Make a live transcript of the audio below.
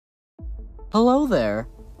Hello there!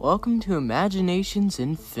 Welcome to Imagination's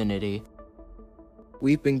Infinity.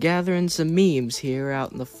 We've been gathering some memes here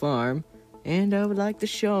out in the farm, and I would like to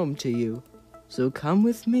show them to you. So come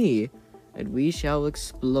with me, and we shall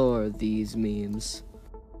explore these memes.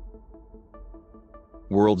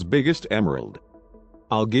 World's biggest emerald.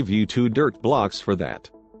 I'll give you 2 dirt blocks for that.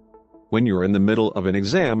 When you're in the middle of an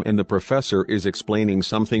exam and the professor is explaining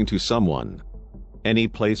something to someone, any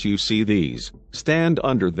place you see these, stand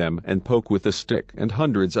under them and poke with a stick and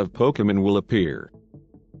hundreds of Pokemon will appear.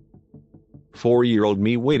 4-year-old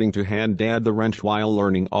me waiting to hand dad the wrench while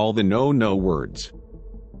learning all the no words.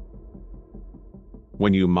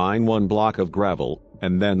 When you mine 1 block of gravel,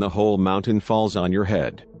 and then the whole mountain falls on your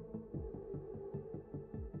head.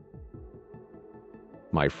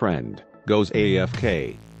 My friend goes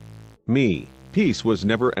AFK. Me, peace was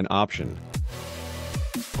never an option.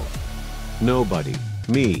 Nobody,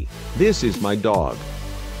 me, this is my dog.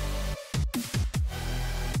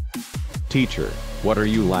 Teacher, what are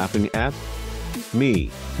you laughing at? Me,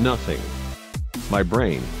 nothing. My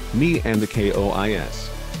brain, me and the KOIS.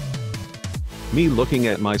 Me looking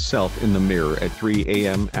at myself in the mirror at 3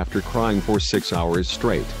 a.m. after crying for 6 hours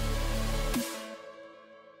straight.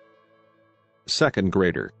 2nd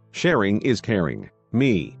grader, sharing is caring.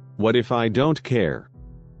 Me, what if I don't care?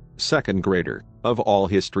 2nd grader, of all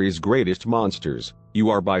history's greatest monsters, you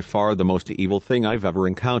are by far the most evil thing I've ever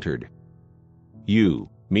encountered. You,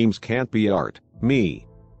 memes can't be art, me.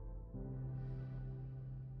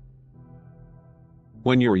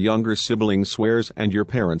 When your younger sibling swears and your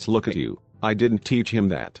parents look at you, I didn't teach him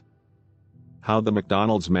that. How the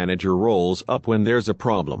McDonald's manager rolls up when there's a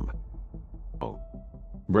problem.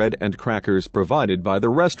 Bread and crackers provided by the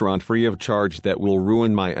restaurant free of charge that will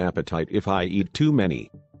ruin my appetite if I eat too many.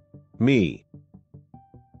 Me.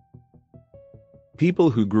 People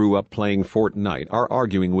who grew up playing Fortnite are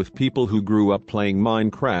arguing with people who grew up playing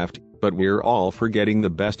Minecraft, but we're all forgetting the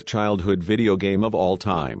best childhood video game of all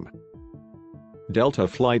time. Delta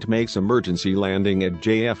flight makes emergency landing at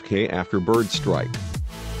JFK after bird strike.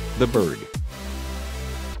 The bird.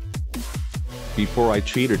 Before I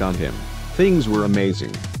cheated on him, things were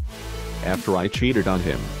amazing. After I cheated on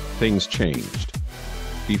him, things changed.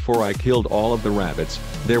 Before I killed all of the rabbits,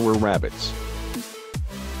 there were rabbits.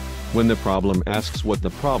 When the problem asks what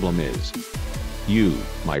the problem is. You,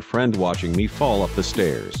 my friend watching me fall up the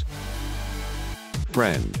stairs.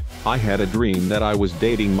 Friend, I had a dream that I was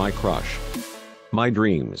dating my crush. My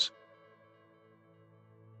dreams.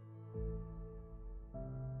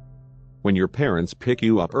 When your parents pick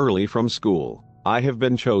you up early from school, I have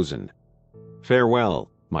been chosen. Farewell,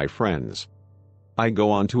 my friends. I go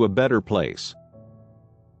on to a better place.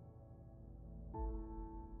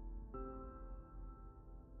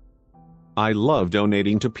 I love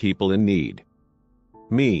donating to people in need.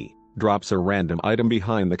 Me, drops a random item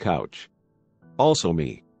behind the couch. Also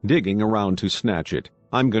me, digging around to snatch it,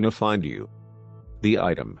 I'm gonna find you. The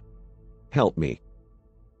item. Help me.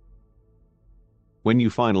 When you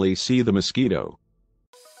finally see the mosquito.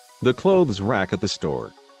 The clothes rack at the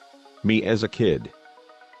store. Me as a kid.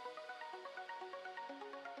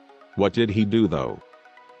 What did he do though?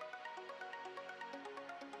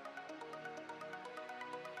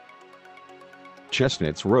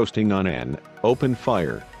 Chestnuts roasting on an open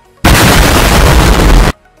fire.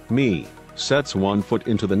 Me, sets 1 foot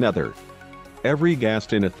into the nether. Every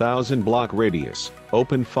ghast in 1,000 block radius,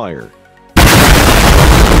 open fire.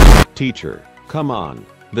 Teacher, come on,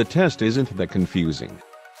 the test isn't that confusing.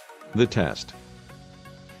 The test.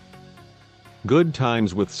 Good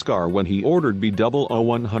times with Scar when he ordered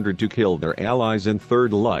B00-100 to kill their allies in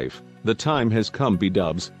Third Life. The time has come,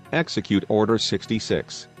 B-dubs, execute Order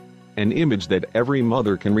 66. An image that every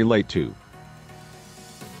mother can relate to.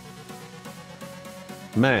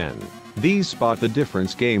 Man, these spot the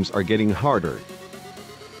difference games are getting harder.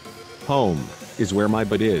 Home is where my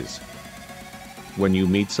butt is. When you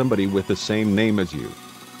meet somebody with the same name as you,